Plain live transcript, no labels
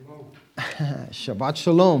Shabbat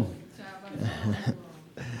Shalom.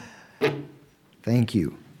 Thank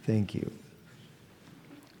you. Thank you.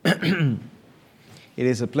 It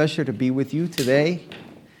is a pleasure to be with you today.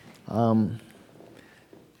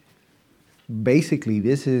 Basically,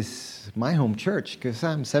 this is my home church because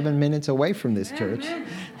I'm 7 minutes away from this church.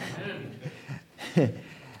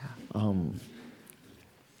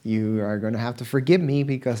 You are going to have to forgive me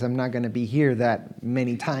because I'm not going to be here that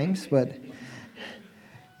many times, but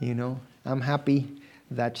I'm happy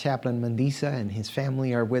that Chaplain Mandisa and his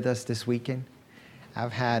family are with us this weekend.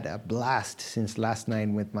 I've had a blast since last night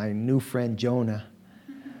with my new friend Jonah.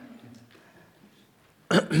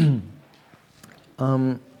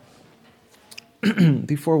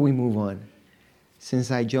 Before we move on,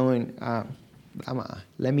 since I joined,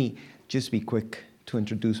 let me just be quick to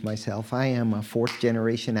introduce myself. I am a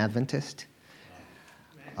fourth-generation Adventist.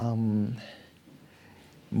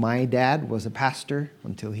 My dad was a pastor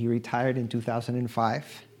until he retired in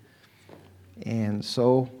 2005. And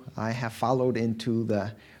so I have followed into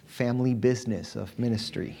the family business of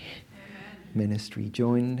ministry.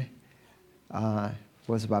 Joined,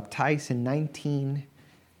 was baptized in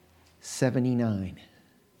 1979.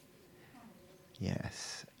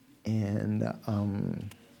 Yes. And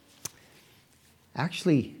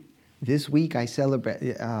actually, this week I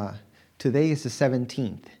celebrate, today is the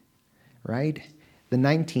 17th, right? The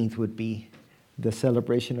 19th would be the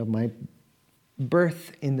celebration of my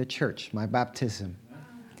birth in the church, my baptism,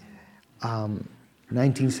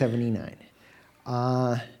 1979.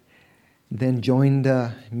 Then joined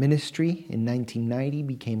the ministry in 1990,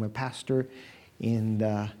 became a pastor in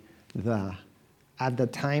the at the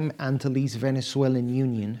time, Antilles Venezuelan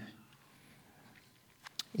Union.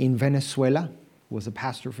 In Venezuela, was a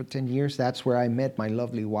pastor for 10 years. That's where I met my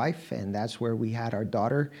lovely wife, and that's where we had our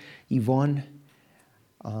daughter, Yvonne.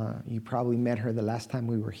 You probably met her the last time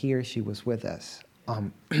we were here. She was with us.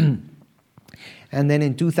 And then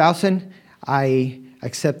in 2000, I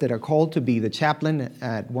accepted a call to be the chaplain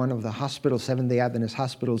at one of the hospitals, Seventh-day Adventist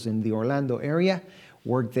hospitals in the Orlando area.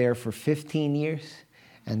 Worked there for 15 years.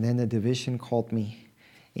 And then the division called me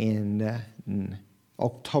in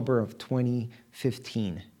October of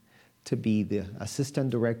 2015 to be the assistant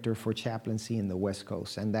director for chaplaincy in the West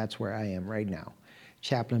Coast. And that's where I am right now.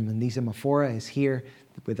 Chaplain Mandisa Mafora is here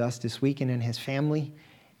with us this weekend and his family.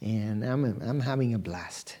 And I'm having a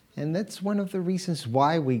blast. And that's one of the reasons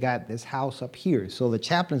why we got this house up here, so the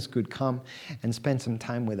chaplains could come and spend some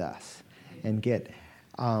time with us and get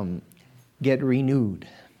renewed.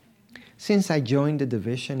 Since I joined the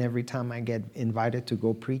division, every time I get invited to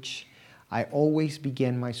go preach, I always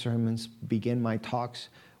begin my sermons, begin my talks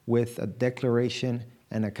with a declaration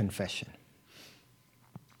and a confession.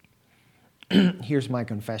 Here's my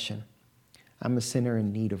confession. I'm a sinner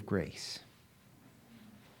in need of grace.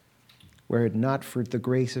 Were it not for the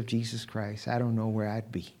grace of Jesus Christ, I don't know where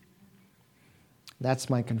I'd be. That's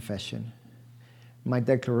my confession. My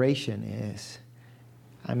declaration is,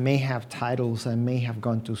 I may have titles, I may have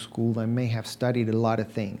gone to school, I may have studied a lot of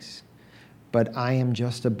things, but I am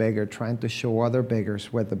just a beggar trying to show other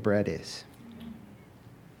beggars where the bread is.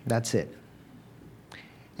 That's it.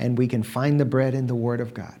 And we can find the bread in the Word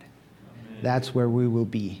of God. Amen. That's where we will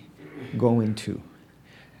be going to.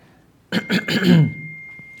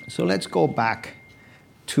 So let's go back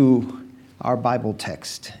to our Bible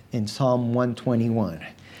text in Psalm 121.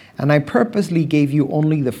 And I purposely gave you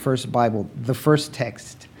only the first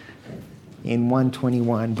text in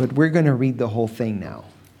 121, but we're going to read the whole thing now.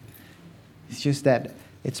 It's just that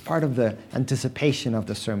it's part of the anticipation of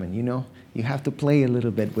the sermon, You have to play a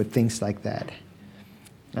little bit with things like that.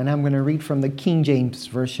 And I'm going to read from the King James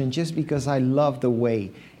Version just because I love the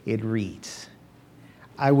way it reads.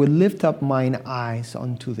 I will lift up mine eyes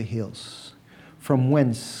unto the hills, from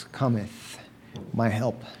whence cometh my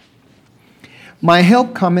help. My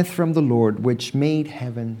help cometh from the Lord, which made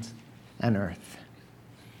heaven and earth.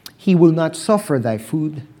 He will not suffer thy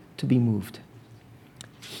foot to be moved.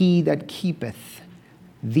 He that keepeth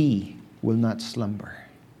thee will not slumber.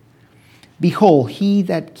 Behold, he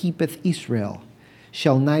that keepeth Israel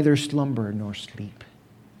shall neither slumber nor sleep.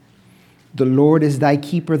 The Lord is thy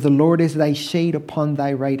keeper, the Lord is thy shade upon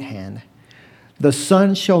thy right hand. The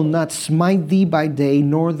sun shall not smite thee by day,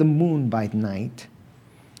 nor the moon by night.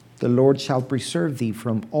 The Lord shall preserve thee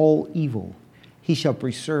from all evil. He shall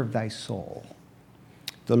preserve thy soul.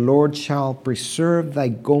 The Lord shall preserve thy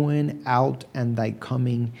going out and thy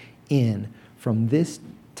coming in from this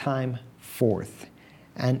time forth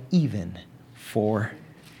and even forevermore.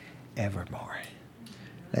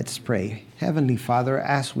 Let's pray. Heavenly Father,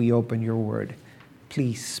 as we open your word,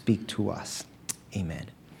 please speak to us. Amen.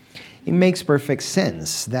 it makes perfect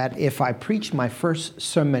sense that if I preach my first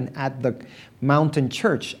sermon at the mountain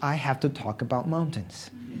church, I have to talk about mountains.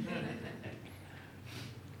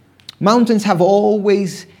 Mountains have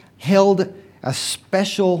always held a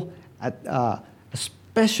special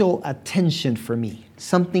attention for me.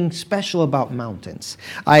 Something special about mountains.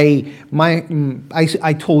 I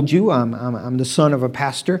told you I'm the son of a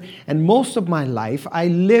pastor, and most of my life I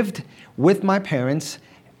lived with my parents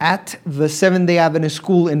at the Seventh-day Adventist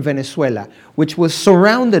school in Venezuela, which was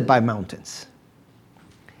surrounded by mountains.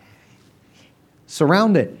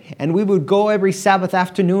 Surrounded. And we would go every Sabbath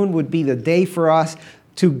afternoon, would be the day for us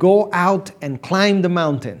to go out and climb the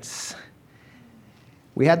mountains.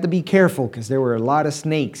 We had to be careful because there were a lot of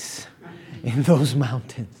snakes in those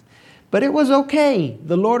mountains. But it was okay.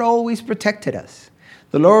 The Lord always protected us.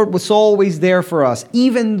 The Lord was always there for us.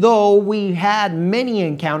 Even though we had many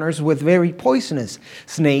encounters with very poisonous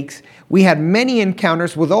snakes, we had many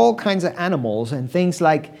encounters with all kinds of animals and things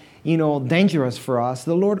like, dangerous for us.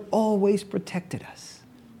 The Lord always protected us.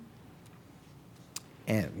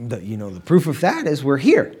 And the proof of that is we're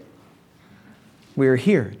here. We're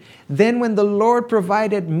here. Then when the Lord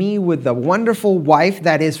provided me with a wonderful wife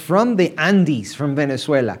that is from the Andes, from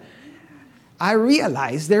Venezuela, I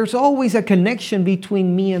realized there's always a connection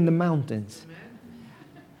between me and the mountains.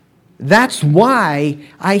 That's why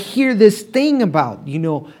I hear this thing about,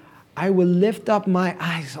 I will lift up my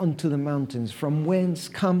eyes unto the mountains, from whence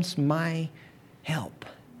comes my help.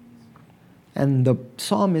 And the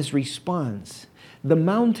psalmist responds, the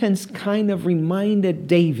mountains kind of reminded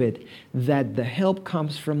David that the help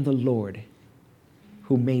comes from the Lord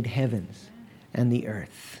who made heavens and the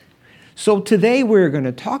earth. So today we're going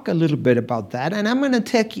to talk a little bit about that, and I'm going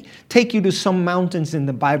to take you to some mountains in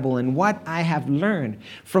the Bible and what I have learned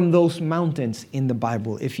from those mountains in the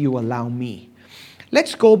Bible, if you allow me.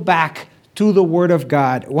 Let's go back to the Word of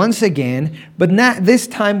God once again, but not this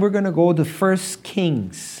time we're going to go to 1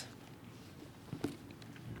 Kings.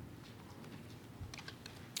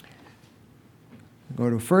 Go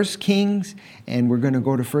to 1 Kings, and we're going to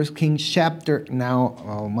go to 1 Kings chapter.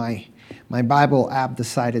 Now, my Bible app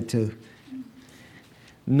decided to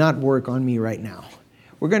not work on me right now.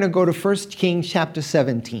 We're going to go to 1 Kings chapter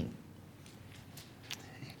 17.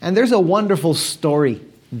 And there's a wonderful story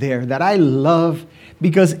there that I love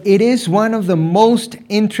because it is one of the most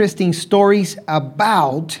interesting stories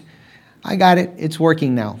about... I got it. It's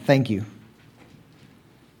working now. Thank you.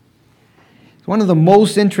 It's one of the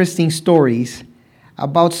most interesting stories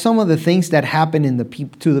about some of the things that happen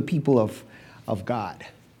to the people of God.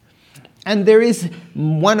 And there is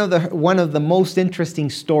one of the most interesting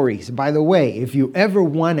stories. By the way, if you ever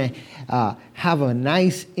want to have a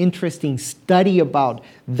nice, interesting study about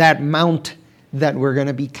that mount that we're going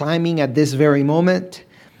to be climbing at this very moment,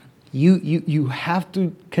 you have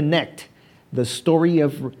to connect the story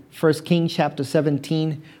of 1 Kings chapter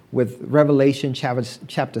 17 with Revelation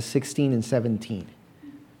chapter 16 and 17.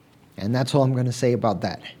 And that's all I'm going to say about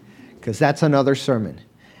that, because that's another sermon.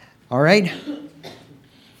 All right?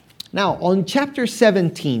 Now, on chapter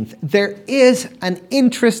 17, there is an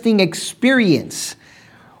interesting experience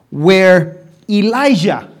where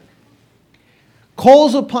Elijah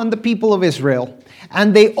calls upon the people of Israel,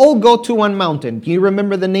 and they all go to one mountain. Do you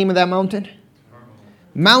remember the name of that mountain? Carmel.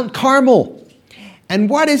 Mount Carmel. And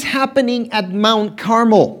what is happening at Mount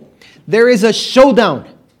Carmel? There is a showdown.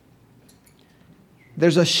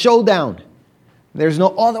 There's a showdown. There's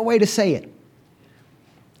no other way to say it.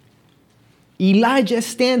 Elijah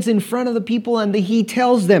stands in front of the people and he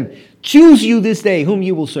tells them, choose you this day whom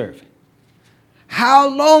you will serve. How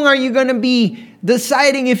long are you going to be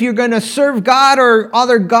deciding if you're going to serve God or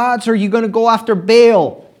other gods, or are you going to go after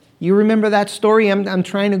Baal? You remember that story? I'm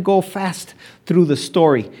trying to go fast through the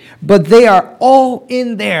story. But they are all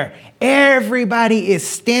in there. Everybody is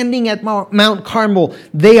standing at Mount Carmel.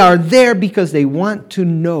 They are there because they want to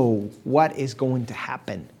know what is going to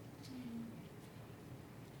happen.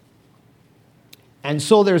 And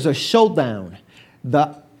so there's a showdown.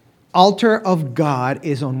 The altar of God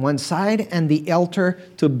is on one side and the altar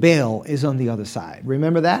to Baal is on the other side.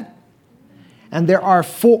 Remember that? And there are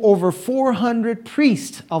over 400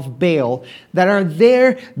 priests of Baal that are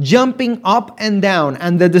there jumping up and down.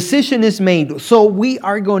 And the decision is made. So we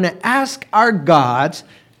are going to ask our gods,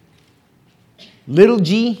 little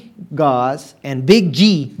g gods and big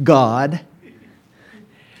G God.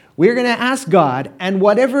 We're going to ask God, and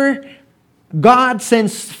whatever God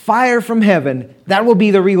sends fire from heaven, that will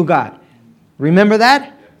be the real God. Remember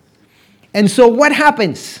that? And so what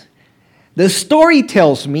happens? The story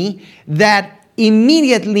tells me that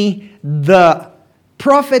immediately the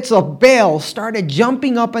prophets of Baal started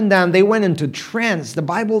jumping up and down. They went into trance. The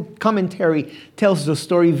Bible commentary tells the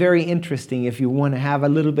story very interesting. If you want to have a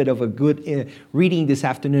little bit of a good reading this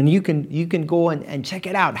afternoon, you can go and check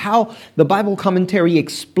it out. How the Bible commentary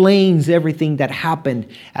explains everything that happened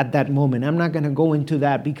at that moment. I'm not going to go into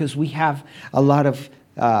that because we have a lot of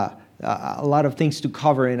things to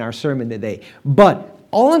cover in our sermon today. But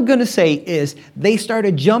all I'm going to say is they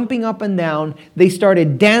started jumping up and down. They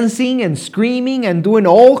started dancing and screaming and doing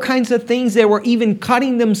all kinds of things. They were even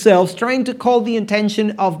cutting themselves, trying to call the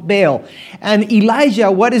attention of Baal. And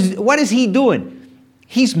Elijah, what is he doing?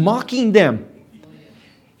 He's mocking them.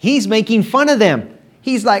 He's making fun of them.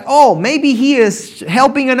 He's like, oh, maybe he is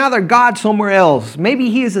helping another god somewhere else. Maybe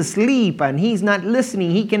he is asleep and he's not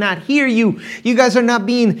listening. He cannot hear you. You guys are not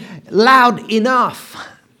being loud enough.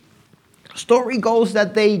 Story goes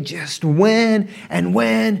that they just went and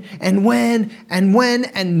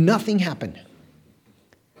nothing happened.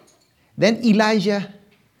 Then Elijah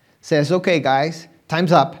says, okay, guys,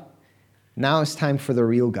 time's up. Now it's time for the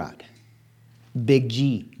real God. Big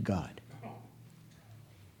G God.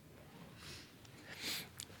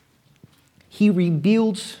 He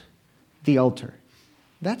rebuilds the altar.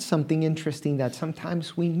 That's something interesting that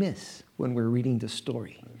sometimes we miss when we're reading the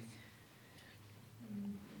story.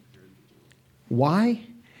 Why?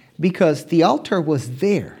 Because the altar was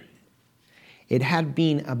there. It had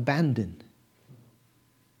been abandoned.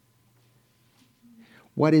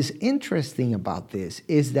 What is interesting about this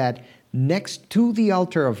is that next to the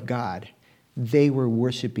altar of God, they were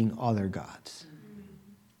worshiping other gods.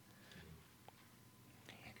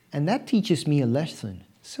 And that teaches me a lesson.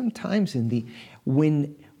 Sometimes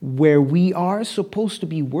where we are supposed to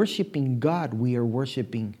be worshiping God, we are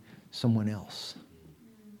worshiping someone else.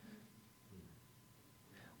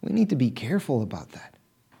 We need to be careful about that.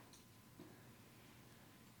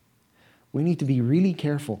 We need to be really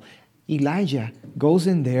careful. Elijah goes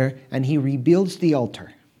in there and he rebuilds the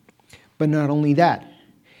altar. But not only that,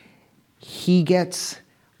 he gets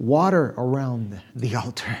water around the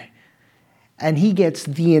altar. And he gets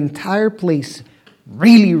the entire place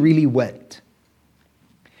really, really wet.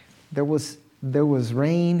 There was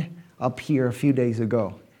rain up here a few days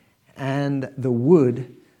ago. And the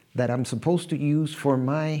wood that I'm supposed to use for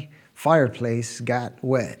my fireplace got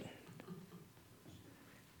wet.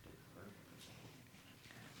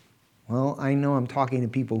 Well, I know I'm talking to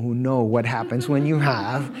people who know what happens when you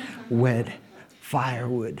have wet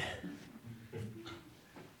firewood.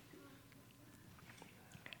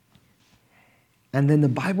 And then the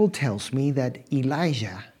Bible tells me that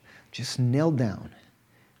Elijah just knelt down,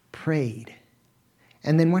 prayed.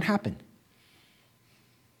 And then what happened?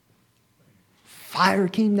 Fire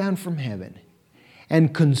came down from heaven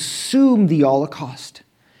and consumed the Holocaust,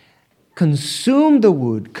 consumed the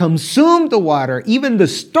wood, consumed the water, even the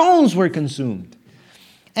stones were consumed.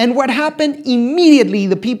 And what happened? Immediately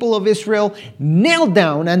the people of Israel knelt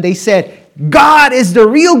down and they said, God is the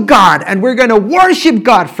real God and we're going to worship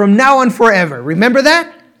God from now on forever. Remember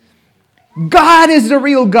that? God is the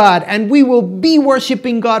real God and we will be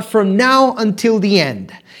worshiping God from now until the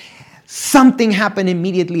end. Something happened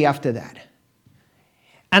immediately after that.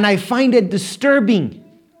 And I find it disturbing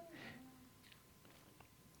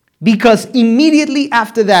because immediately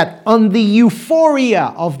after that, on the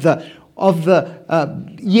euphoria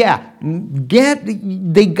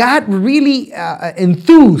they got really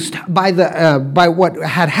enthused by what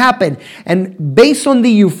had happened, and based on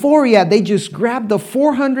the euphoria, they just grabbed the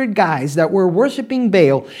 400 guys that were worshiping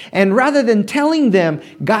Baal, and rather than telling them,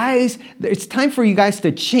 guys, it's time for you guys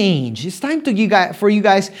to change, it's time for you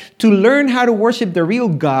guys to learn how to worship the real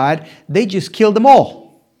God, they just killed them all.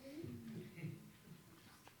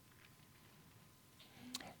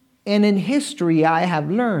 And in history, I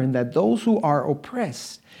have learned that those who are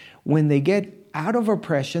oppressed, when they get out of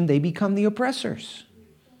oppression, they become the oppressors.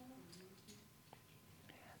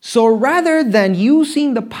 So rather than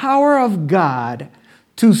using the power of God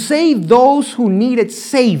to save those who needed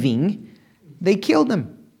saving, they killed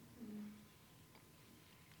them.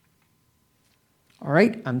 All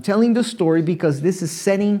right, I'm telling the story because this is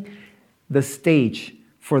setting the stage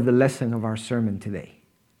for the lesson of our sermon today.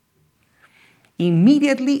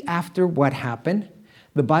 Immediately after what happened,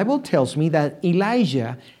 the Bible tells me that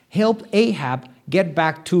Elijah helped Ahab get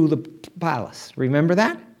back to the palace. Remember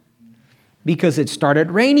that? Because it started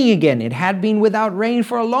raining again. It had been without rain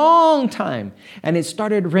for a long time, and it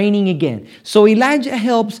started raining again. So Elijah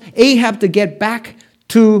helps Ahab to get back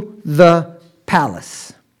to the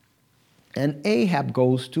palace. And Ahab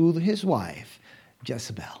goes to his wife,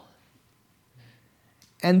 Jezebel,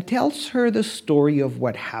 and tells her the story of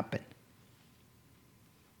what happened.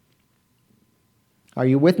 Are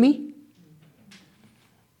you with me?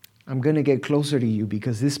 I'm going to get closer to you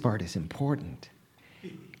because this part is important.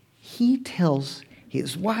 He tells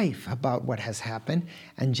his wife about what has happened,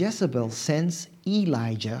 and Jezebel sends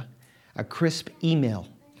Elijah a crisp email.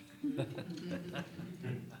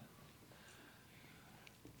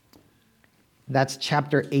 That's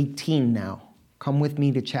chapter 18 now. Come with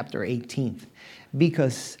me to chapter 18.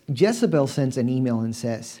 Because Jezebel sends an email and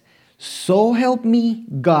says, "So help me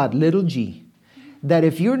God, little g, that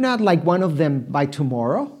if you're not like one of them by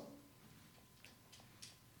tomorrow,"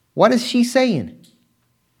 what is she saying?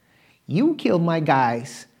 You killed my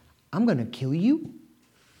guys, I'm going to kill you.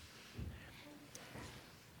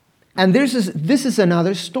 And this is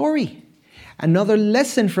another story. Another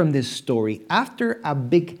lesson from this story. After a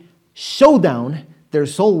big showdown,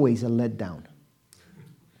 there's always a letdown.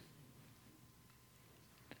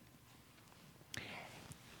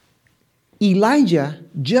 Elijah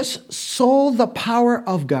just saw the power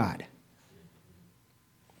of God.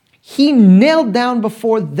 He knelt down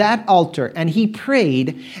before that altar and he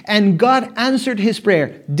prayed, and God answered his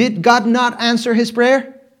prayer. Did God not answer his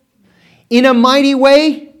prayer? In a mighty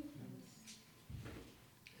way?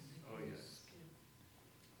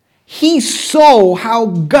 He saw how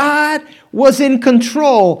God was in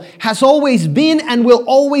control, has always been and will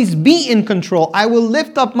always be in control. I will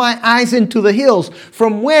lift up my eyes into the hills.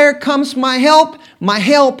 From where comes my help? My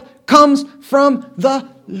help comes from the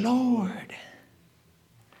Lord.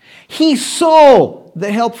 He saw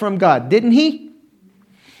the help from God, didn't he?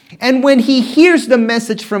 And when he hears the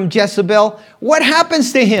message from Jezebel, what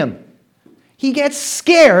happens to him? He gets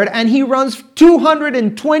scared and he runs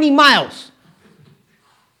 220 miles.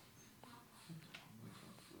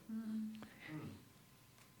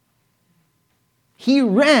 He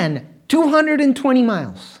ran 220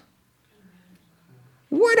 miles.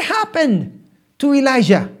 What happened to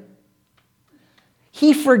Elijah?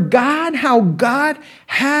 He forgot how God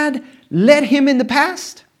had led him in the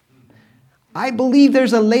past. I believe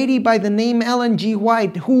there's a lady by the name Ellen G.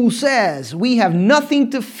 White who says we have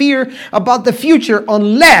nothing to fear about the future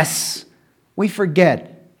unless we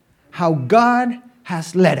forget how God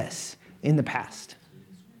has led us in the past.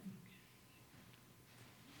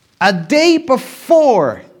 A day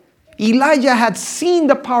before, Elijah had seen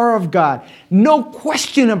the power of God. No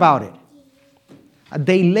question about it. A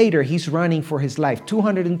day later, he's running for his life,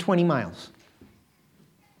 220 miles.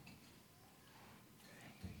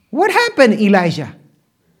 What happened, Elijah?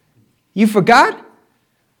 You forgot?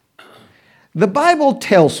 The Bible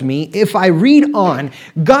tells me, if I read on,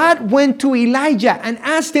 God went to Elijah and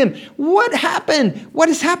asked him, "What happened? What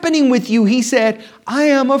is happening with you?" He said, "I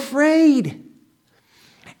am afraid."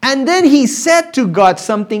 And then he said to God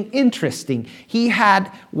something interesting. He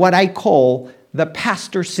had what I call the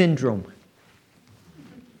pastor syndrome.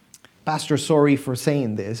 Pastor, sorry for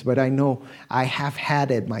saying this, but I know I have had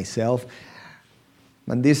it myself.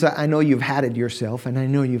 Mandisa, I know you've had it yourself, and I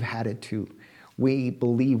know you've had it too. We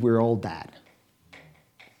believe we're all that.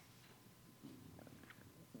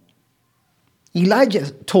 Elijah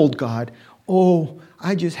told God, "Oh,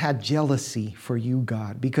 I just had jealousy for you,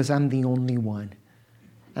 God, because I'm the only one."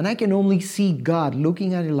 And I can only see God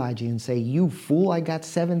looking at Elijah and say, "You fool, I got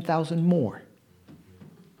 7,000 more."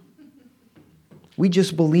 We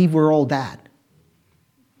just believe we're all that.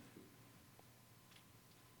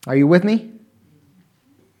 Are you with me?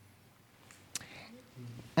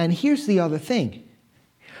 And here's the other thing.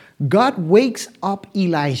 God wakes up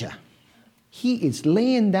Elijah. He is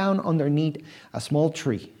laying down underneath a small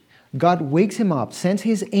tree. God wakes him up, sends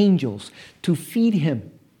his angels to feed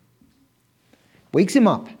him. Wakes him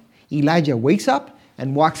up. Elijah wakes up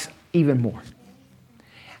and walks even more.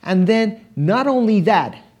 And then not only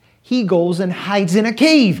that, he goes and hides in a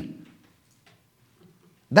cave.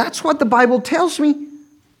 That's what the Bible tells me.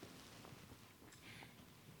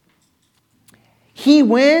 He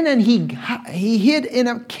went and he hid in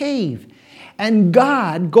a cave. And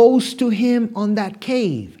God goes to him on that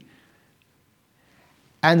cave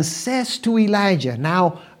and says to Elijah,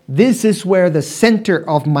 now this is where the center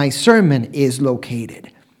of my sermon is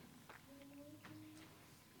located.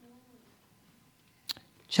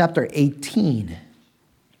 Chapter 18.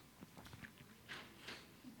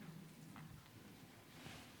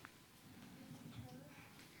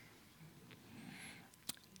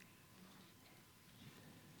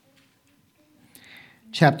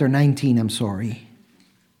 Chapter 19, I'm sorry.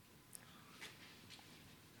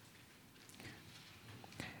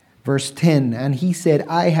 Verse 10, and he said,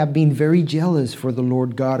 I have been very jealous for the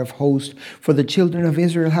Lord God of hosts, for the children of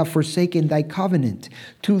Israel have forsaken thy covenant.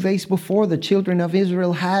 2 days before, the children of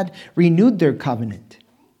Israel had renewed their covenant.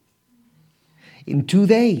 In 2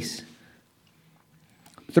 days.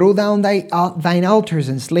 Throw down thine altars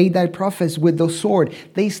and slay thy prophets with the sword.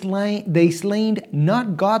 They slain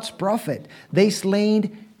not God's prophet. They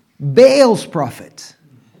slain Baal's prophets.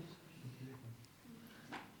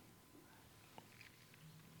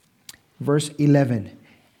 Verse 11.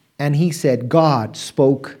 And he said, God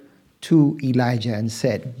spoke to Elijah and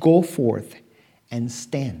said, go forth and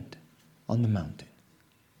stand on the mountain.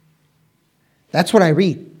 That's what I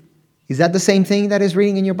read. Is that the same thing that is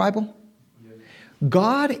reading in your Bible? Yes.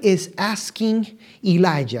 God is asking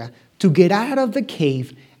Elijah to get out of the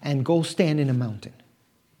cave and go stand in a mountain.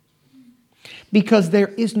 Because there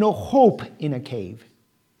is no hope in a cave.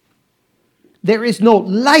 There is no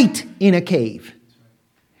light in a cave.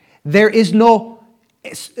 There is no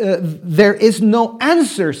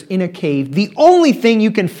answers in a cave. The only thing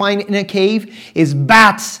you can find in a cave is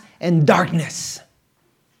bats and darkness.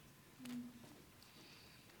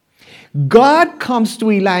 God comes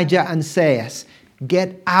to Elijah and says,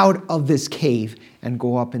 get out of this cave and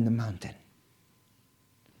go up in the mountain.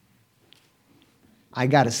 I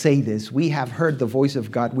got to say this. We have heard the voice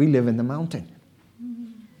of God. We live in the mountain.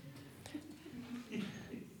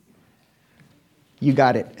 You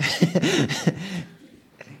got it.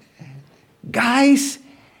 Guys,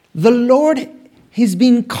 the Lord has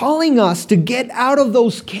been calling us to get out of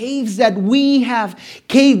those caves that we have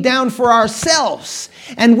caved down for ourselves.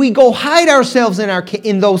 And we go hide ourselves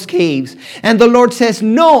in those caves. And the Lord says,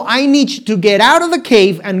 no, I need you to get out of the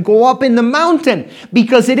cave and go up in the mountain.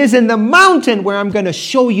 Because it is in the mountain where I'm going to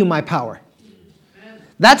show you my power.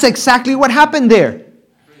 That's exactly what happened there.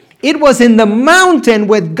 It was in the mountain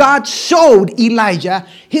where God showed Elijah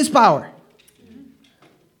his power.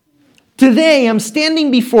 Today, I'm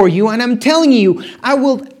standing before you and I'm telling you, I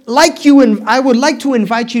would like to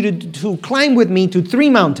invite you to climb with me to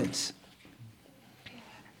 3 mountains.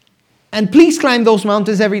 And please climb those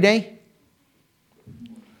mountains every day.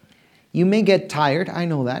 You may get tired, I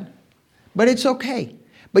know that. But it's okay.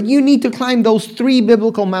 But you need to climb those 3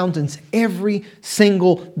 biblical mountains every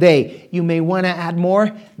single day. You may want to add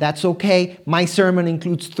more. That's okay. My sermon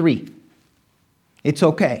includes 3. It's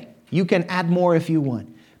okay. You can add more if you want.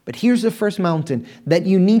 But here's the first mountain that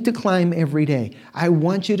you need to climb every day. I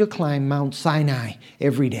want you to climb Mount Sinai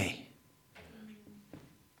every day.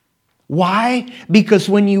 Why? Because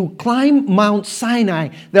when you climb Mount Sinai,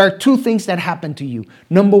 there are 2 things that happen to you.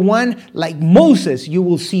 Number 1, like Moses, you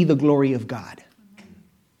will see the glory of God.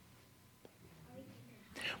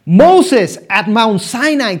 Moses at Mount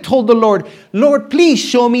Sinai told the Lord, Lord, please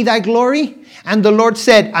show me thy glory. And the Lord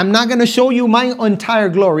said, I'm not going to show you my entire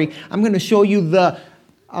glory. I'm going to show you the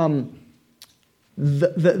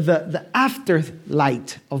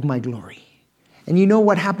afterlight of my glory. And you know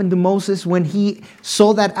what happened to Moses when he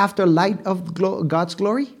saw that afterlight of God's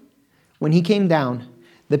glory? When he came down,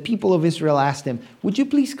 the people of Israel asked him, would you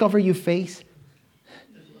please cover your face?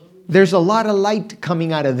 There's a lot of light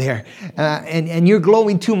coming out of there, and you're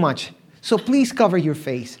glowing too much. So please cover your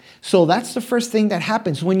face. So that's the first thing that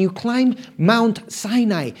happens. When you climb Mount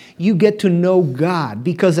Sinai, you get to know God.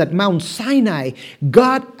 Because at Mount Sinai,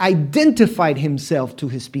 God identified himself to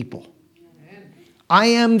his people. I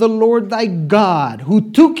am the Lord thy God,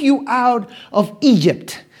 who took you out of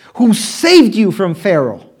Egypt, who saved you from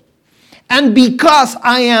Pharaoh. And because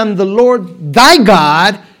I am the Lord thy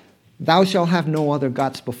God, thou shalt have no other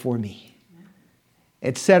gods before me.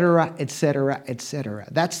 Etc., etc., etc.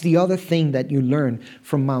 That's the other thing that you learn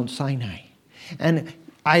from Mount Sinai. And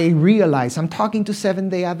I realize, I'm talking to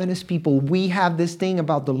Seventh-day Adventist people, we have this thing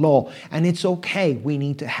about the law, and it's okay, we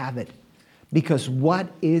need to have it. Because what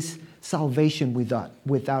is salvation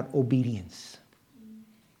without obedience?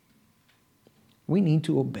 We need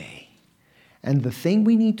to obey. And the thing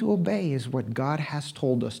we need to obey is what God has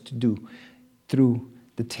told us to do through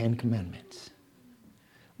the 10 Commandments.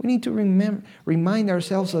 We need to remind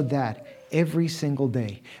ourselves of that every single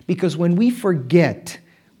day. Because when we forget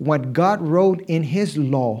what God wrote in his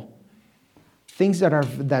law, things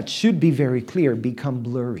that should be very clear become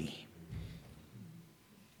blurry.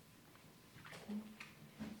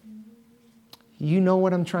 You know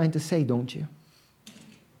what I'm trying to say, don't you?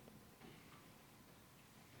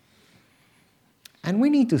 And we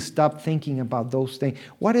need to stop thinking about those things.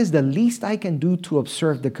 What is the least I can do to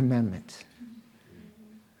observe the commandments?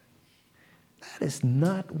 That is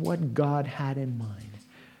not what God had in mind.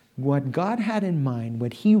 What God had in mind, when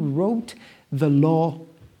he wrote the law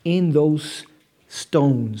in those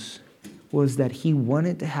stones, was that he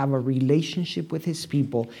wanted to have a relationship with his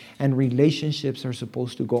people, and relationships are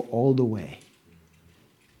supposed to go all the way.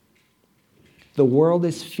 The world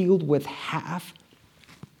is filled with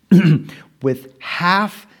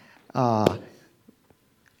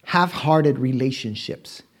half-hearted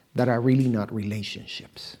relationships that are really not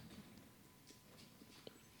relationships.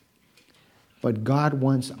 But God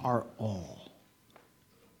wants our all.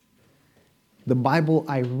 The Bible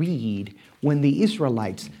I read, when the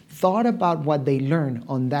Israelites thought about what they learned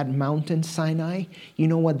on that mountain Sinai, you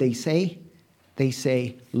know what they say? They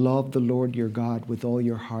say, love the Lord your God with all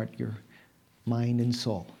your heart, your mind, and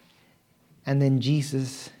soul. And then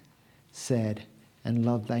Jesus said, and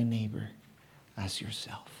love thy neighbor as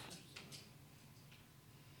yourself.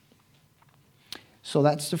 So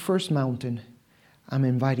that's the first mountain I'm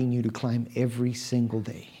inviting you to climb every single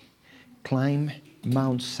day. Climb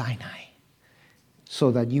Mount Sinai so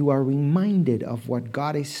that you are reminded of what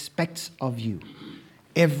God expects of you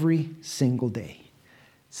every single day.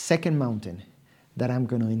 Second mountain that I'm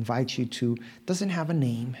going to invite you to doesn't have a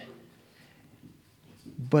name,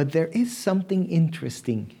 but there is something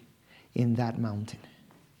interesting in that mountain.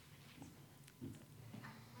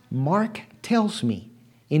 Mark tells me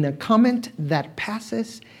in a comment that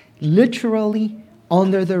passes literally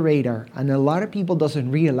under the radar, and a lot of people doesn't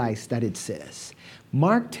realize that it says.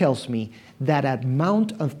 Mark tells me that at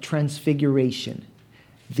Mount of Transfiguration,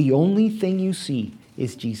 the only thing you see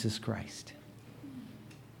is Jesus Christ.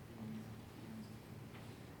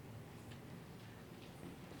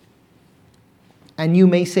 And you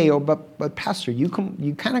may say, oh, but Pastor, you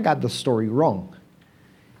kind of got the story wrong.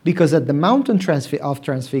 Because at the mountain of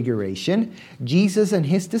Transfiguration, Jesus and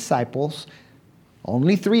his disciples,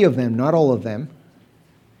 only 3 of them, not all of them,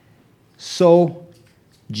 so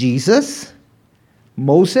Jesus,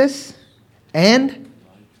 Moses, and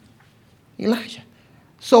Elijah.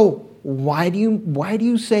 So why do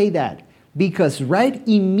you say that? Because right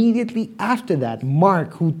immediately after that,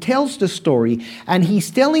 Mark, who tells the story, and he's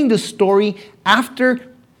telling the story after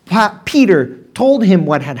Peter told him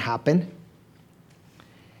what had happened,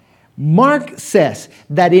 Mark says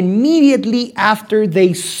that immediately after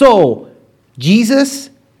they saw Jesus,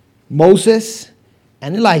 Moses,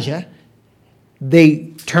 and Elijah,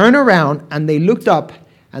 they turned around and they looked up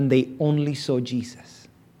and they only saw Jesus.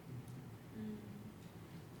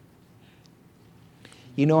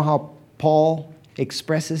 You know how Paul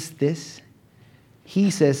expresses this? He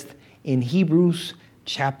says in Hebrews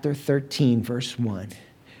chapter 13, verse 1,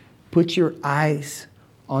 put your eyes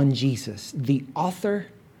on Jesus, the author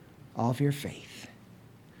of your faith.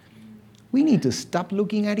 We need to stop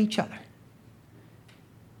looking at each other.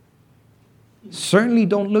 Certainly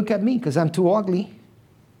don't look at me because I'm too ugly.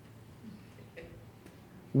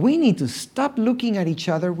 We need to stop looking at each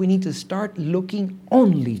other. We need to start looking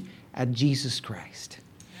only at Jesus Christ.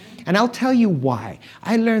 And I'll tell you why.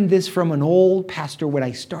 I learned this from an old pastor when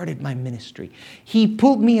I started my ministry. He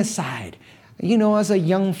pulled me aside. You know, as a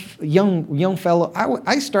young fellow,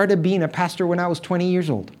 I started being a pastor when I was 20 years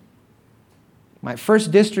old. My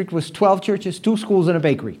first district was 12 churches, 2 schools, and a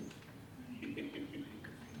bakery.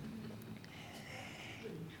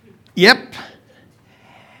 Yep.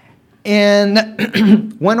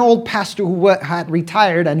 And one old pastor who had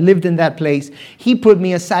retired and lived in that place, he put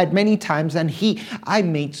me aside many times, and I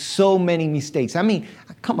made so many mistakes. I mean,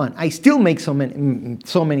 come on, I still make so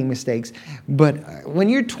many mistakes. But when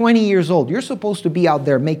you're 20 years old, you're supposed to be out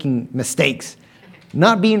there making mistakes,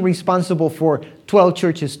 not being responsible for 12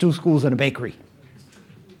 churches, 2 schools, and a bakery.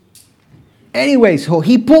 Anyway, so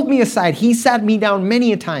he pulled me aside. He sat me down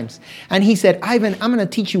many a times. And he said, Ivan, I'm going to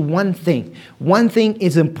teach you one thing. One thing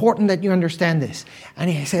is important that you understand this.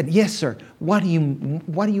 And I said, yes, sir. What do you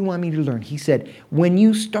want me to learn? He said, when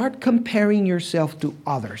you start comparing yourself to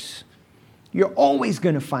others, you're always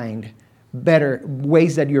going to find better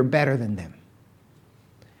ways that you're better than them.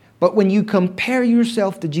 But when you compare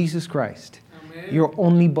yourself to Jesus Christ, Amen, you're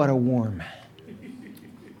only but a worm.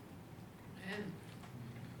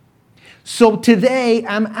 So today,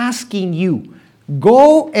 I'm asking you,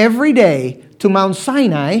 go every day to Mount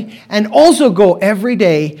Sinai and also go every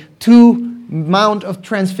day to Mount of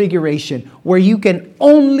Transfiguration, where you can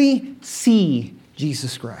only see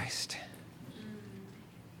Jesus Christ.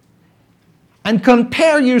 And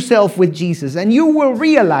compare yourself with Jesus, and you will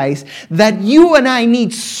realize that you and I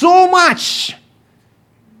need so much.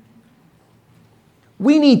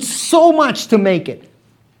 We need so much to make it.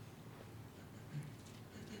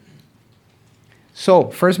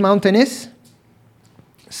 So, first mountain is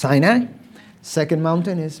Sinai. Second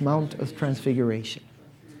mountain is Mount of Transfiguration.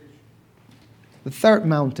 The third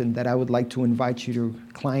mountain that I would like to invite you to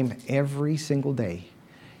climb every single day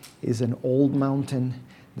is an old mountain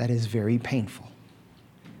that is very painful.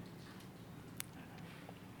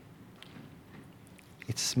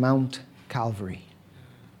 It's Mount Calvary.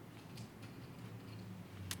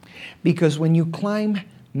 Because when you climb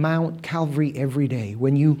Mount Calvary every day,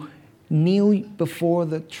 when you kneel before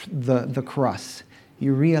the cross,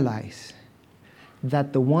 you realize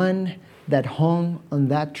that the one that hung on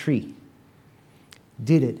that tree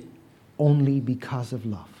did it only because of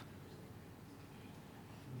love.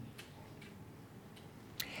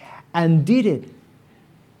 And did it.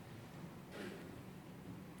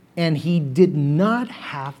 And he did not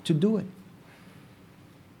have to do it.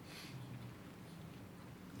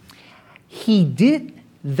 He did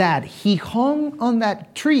that. He hung on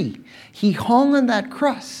that tree. He hung on that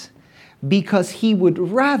cross because he would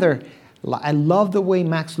rather, I love the way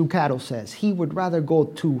Max Lucado says, he would rather go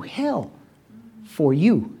to hell for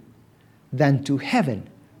you than to heaven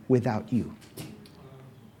without you.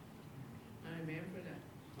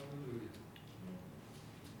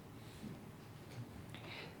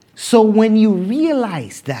 So when you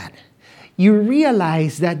realize that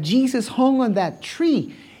Jesus hung on that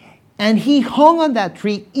tree, and he hung on that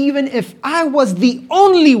tree even if I was the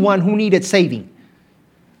only one who needed saving.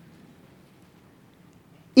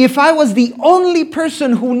 If I was the only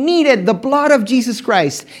person who needed the blood of Jesus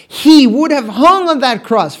Christ, he would have hung on that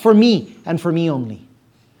cross for me and for me only.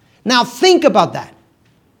 Now think about that.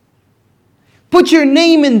 Put your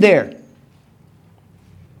name in there.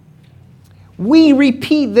 We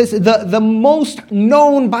repeat this. The most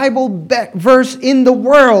known Bible verse in the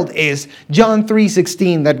world is John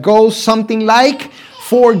 3:16, that goes something like,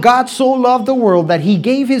 "For God so loved the world that he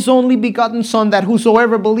gave his only begotten Son, that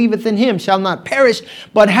whosoever believeth in him shall not perish,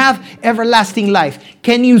 but have everlasting life."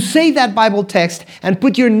 Can you say that Bible text and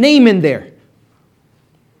put your name in there?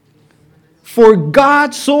 For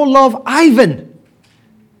God so loved Ivan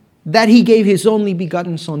that he gave his only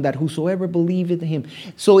begotten Son, that whosoever believeth in him.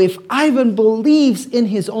 So if Ivan believes in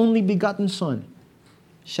his only begotten Son,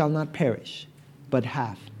 shall not perish, but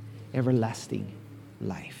have everlasting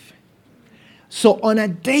life. So on a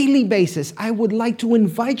daily basis, I would like to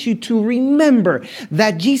invite you to remember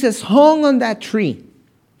that Jesus hung on that tree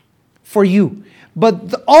for you.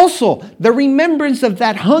 But also, the remembrance of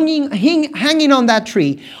that hanging on that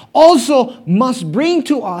tree also must bring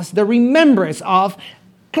to us the remembrance of,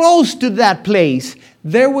 close to that place,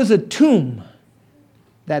 there was a tomb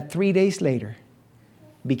that 3 days later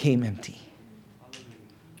became empty.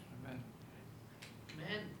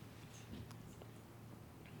 Amen.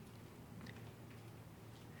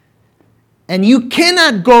 And you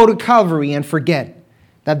cannot go to Calvary and forget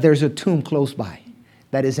that there's a tomb close by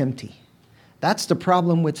that is empty. That's the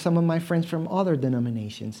problem with some of my friends from other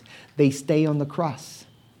denominations. They stay on the cross.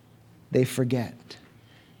 They forget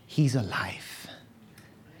he's alive.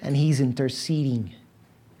 And he's interceding.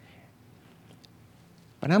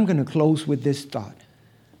 But I'm going to close with this thought.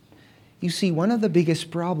 You see, one of the biggest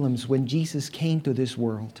problems when Jesus came to this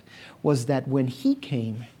world was that when he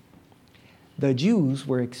came, the Jews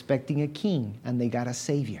were expecting a king and they got a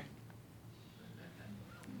savior.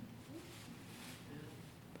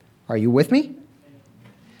 Are you with me?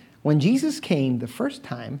 When Jesus came the first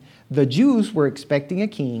time, the Jews were expecting a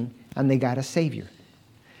king and they got a savior.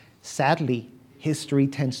 Sadly, history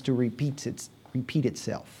tends to repeat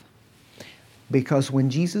itself. Because when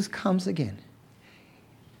Jesus comes again,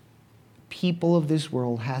 people of this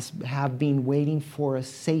world have been waiting for a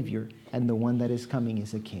savior, and the one that is coming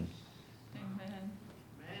is a king. Amen.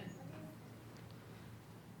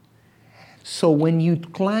 So when you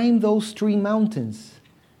climb those 3 mountains,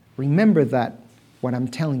 remember that what I'm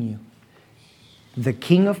telling you, the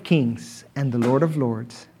King of Kings and the Lord of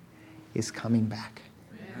Lords is coming back.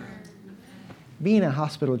 Being a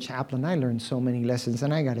hospital chaplain, I learned so many lessons,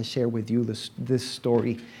 and I got to share with you this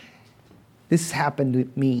story. This happened to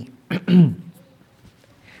me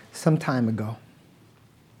some time ago.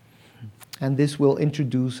 And this will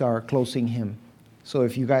introduce our closing hymn. So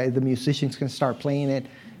if you guys, the musicians, can start playing it,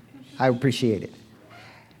 I appreciate it.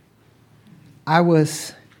 I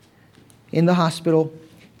was in the hospital.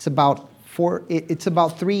 It's about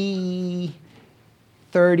 3:30,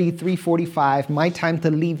 3:45. My time to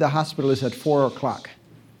leave the hospital is at 4 o'clock.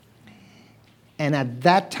 And at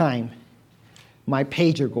that time, my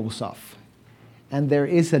pager goes off. And there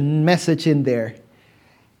is a message in there.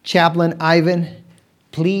 Chaplain Ivan,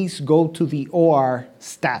 please go to the OR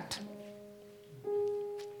stat.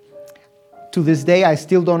 To this day, I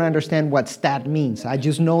still don't understand what stat means. I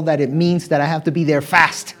just know that it means that I have to be there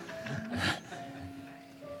fast.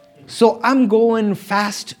 So I'm going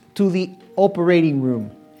fast to the operating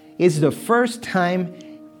room. It's the first time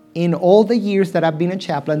in all the years that I've been a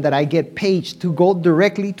chaplain that I get paged to go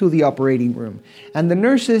directly to the operating room. And the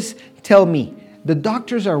nurses tell me, the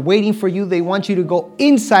doctors are waiting for you. They want you to go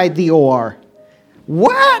inside the OR.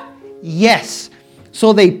 What? Yes.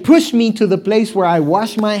 So they pushed me to the place where I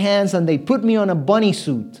wash my hands, and they put me on a bunny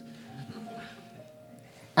suit.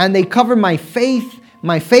 And they covered my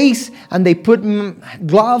face, and they put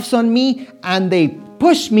gloves on me, and they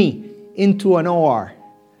pushed me into an OR.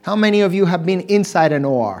 How many of you have been inside an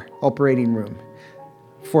OR, operating room,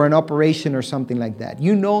 for an operation or something like that?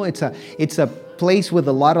 You know it's a place with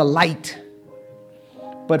a lot of light.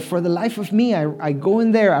 But for the life of me, I go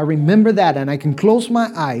in there, I remember that, and I can close my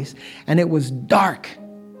eyes, and it was dark.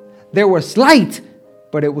 There was light,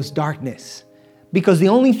 but it was darkness. Because the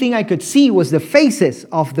only thing I could see was the faces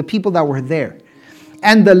of the people that were there.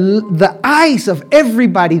 And the eyes of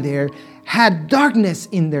everybody there had darkness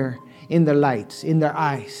in their lights, in their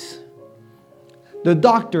eyes. The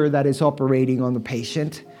doctor that is operating on the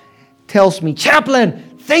patient tells me, "Chaplain,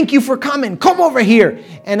 thank you for coming. Come over here."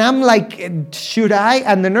 And I'm like, should I?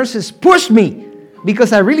 And the nurses pushed me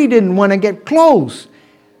because I really didn't want to get close.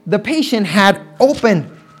 The patient had opened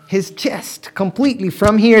his chest completely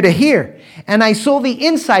from here to here. And I saw the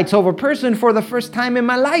insides of a person for the first time in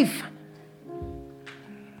my life.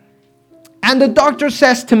 And the doctor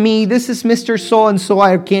says to me, "This is Mr. So-and-so."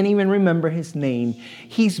 I can't even remember his name.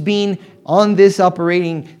 He's been on this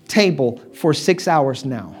operating table for 6 hours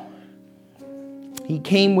now. He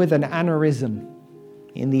came with an aneurysm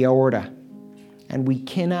in the aorta. And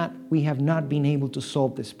we have not been able to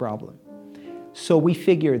solve this problem. So we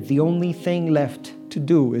figured the only thing left to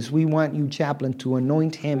do is we want you, chaplain, to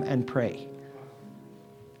anoint him and pray.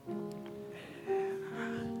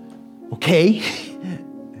 Okay.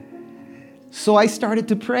 So I started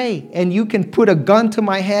to pray, and you can put a gun to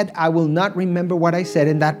my head. I will not remember what I said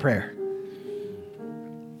in that prayer.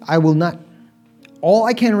 I will not. All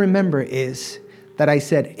I can remember is that I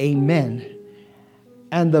said amen.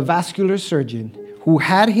 And the vascular surgeon, who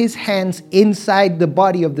had his hands inside the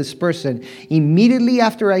body of this person, immediately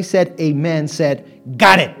after I said amen, said,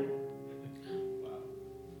 "Got it."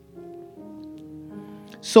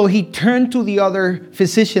 So he turned to the other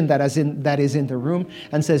physician that is in the room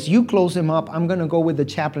and says, "You close him up. I'm going to go with the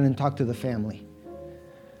chaplain and talk to the family."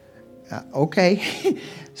 Okay.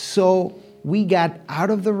 So we got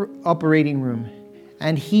out of the operating room,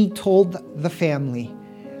 and he told the family,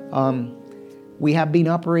 we have been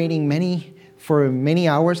operating for many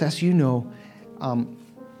hours, as you know.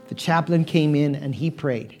 The chaplain came in and he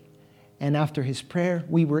prayed. And after his prayer,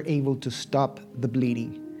 we were able to stop the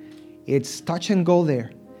bleeding. It's touch and go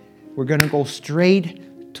there. We're going to go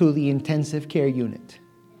straight to the intensive care unit.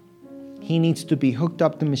 He needs to be hooked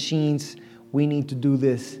up to machines. We need to do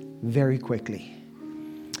this very quickly.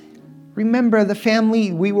 Remember the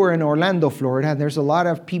family, we were in Orlando, Florida. There's a lot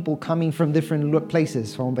of people coming from different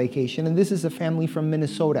places on vacation. And this is a family from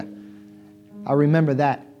Minnesota. I remember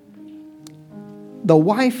that. The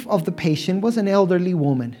wife of the patient was an elderly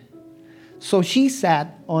woman. So she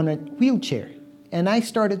sat on a wheelchair. And I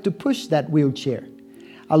started to push that wheelchair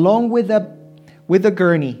along with a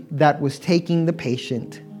gurney that was taking the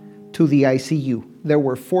patient to the ICU. There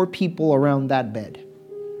were 4 people around that bed.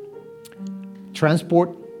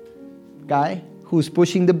 Transport guy who's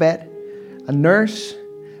pushing the bed, a nurse,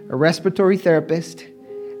 a respiratory therapist,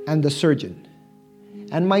 and the surgeon,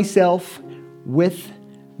 and myself with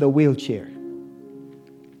the wheelchair.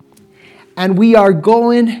 And we are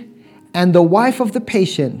going, and the wife of the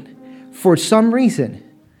patient, for some reason,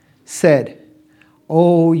 said,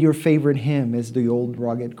 "Oh, your favorite hymn is the Old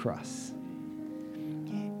Rugged Cross."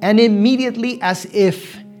 And immediately, as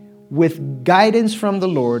if with guidance from the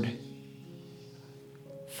Lord,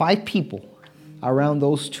 5 people around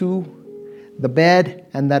those 2, the bed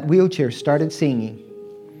and that wheelchair, started singing.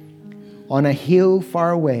 On a hill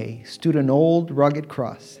far away stood an old rugged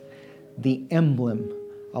cross, the emblem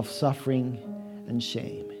of suffering and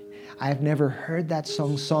shame. I have never heard that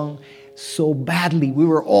song sung so badly. We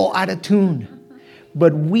were all out of tune.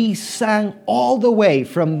 But we sang all the way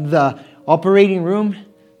from the operating room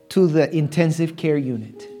to the intensive care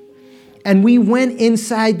unit. And we went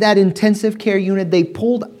inside that intensive care unit. They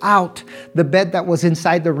pulled out the bed that was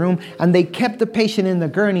inside the room, and they kept the patient in the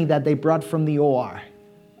gurney that they brought from the OR.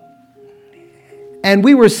 And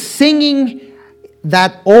we were singing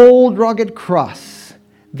that old rugged cross,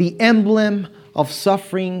 the emblem of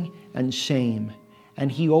suffering and shame.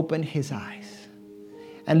 And he opened his eyes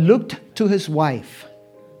and looked to his wife.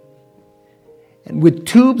 And with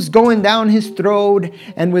tubes going down his throat,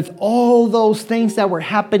 and with all those things that were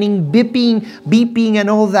happening, beeping and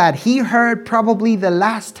all that, he heard probably the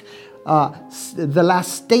last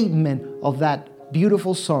statement of that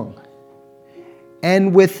beautiful song.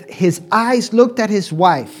 And with his eyes looked at his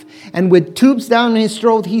wife, and with tubes down his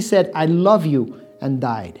throat, he said, "I love you," and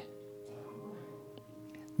died.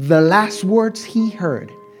 the last words he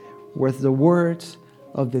heard were the words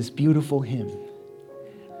of this beautiful hymn.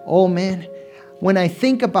 Oh man, when I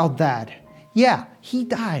think about that, yeah, he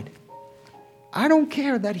died. I don't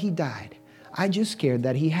care that he died. I just care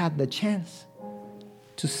that he had the chance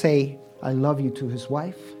to say, I love you to his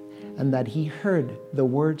wife, and that he heard the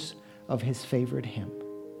words of his favorite hymn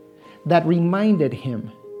that reminded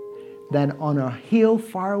him that on a hill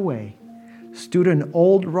far away stood an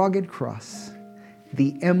old rugged cross,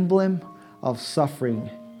 the emblem of suffering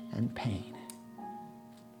and pain.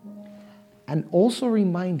 And also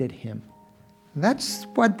reminded him, that's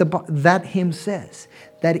what that hymn says,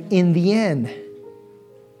 that in the end,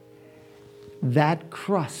 that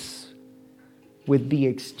cross would be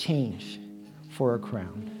exchanged for a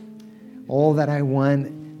crown. All that I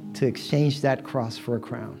want to exchange that cross for a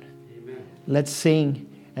crown. Amen. Let's sing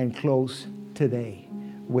and close today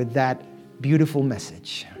with that beautiful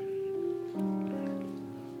message.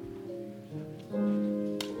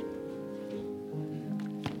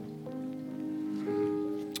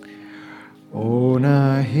 On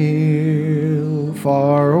a hill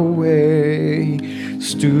far away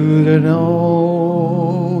stood an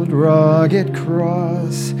old rugged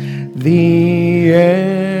cross, the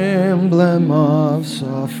emblem of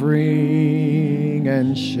suffering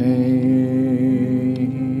and shame.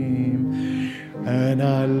 And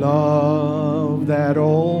I love that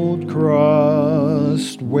old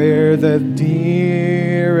cross where the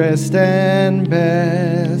dearest and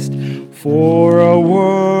best for a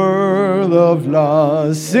world of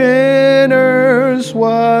lost sinners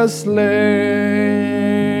was slain.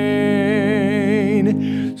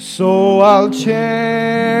 So I'll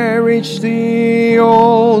cherish the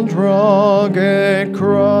old rugged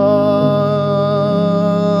cross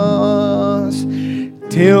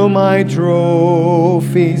till my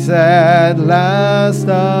trophies at last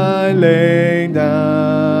I lay down.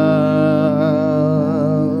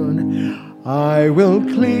 I will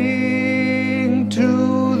cling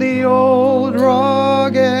to the old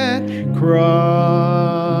rugged cross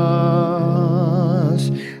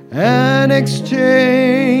and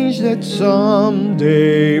exchange it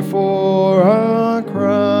someday for a crown.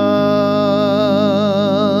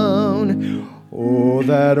 Oh,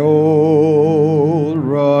 that old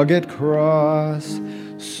rugged cross,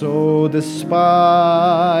 so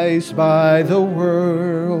despised by the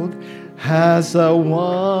world, has a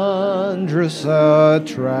wondrous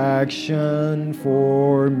attraction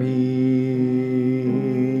for me.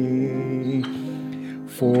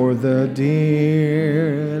 For the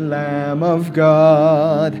dear Lamb of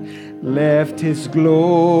God left his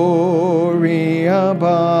glory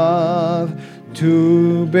above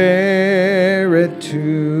to bear it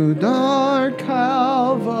to dark Calvary.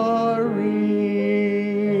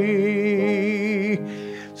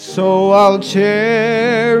 So I'll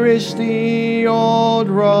cherish the old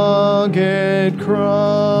rugged cross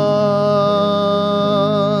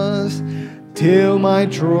till my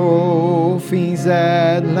trophies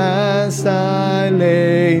at last I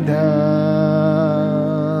lay down.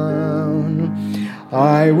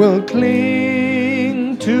 I will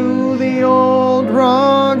cling to the old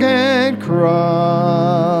rugged cross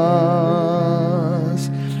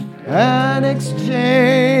and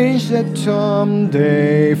exchange it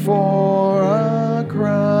someday for a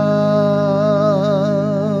crown.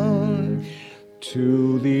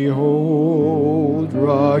 To the old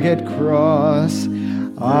rugged cross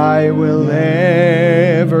I will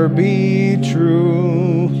ever be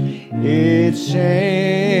true, its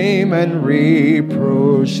shame and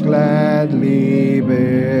reproach gladly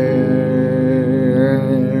bear.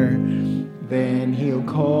 Then he'll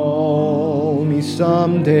call me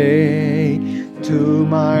someday to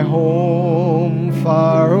my home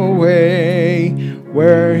far away,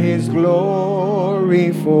 where his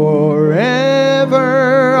glory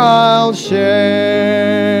forever I'll share.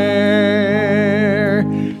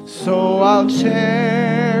 So I'll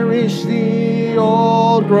cherish the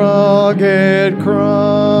old rugged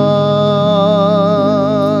cross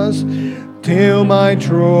till my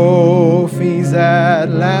trophies at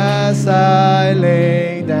last I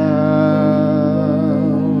lay down.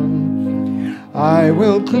 I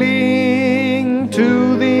will cling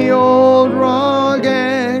to the old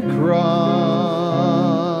rugged cross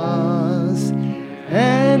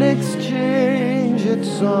and exchange it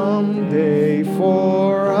someday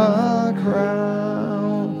for a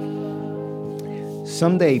crown.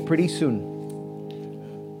 Someday, pretty soon,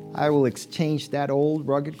 I will exchange that old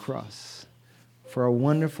rugged cross for a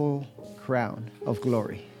wonderful crown of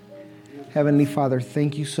glory. Heavenly Father,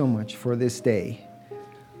 thank you so much for this day,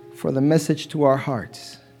 for the message to our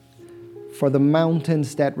hearts, for the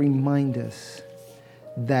mountains that remind us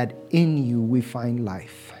that in you we find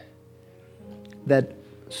life. That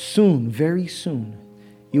soon, very soon,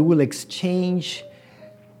 you will exchange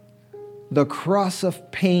the cross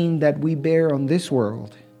of pain that we bear on this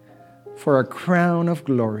world for a crown of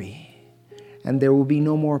glory. And there will be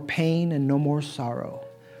no more pain and no more sorrow,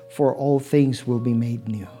 for all things will be made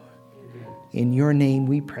new. In your name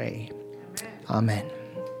we pray. Amen.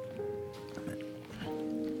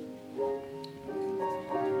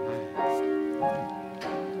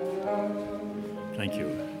 Thank you.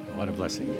 What a blessing.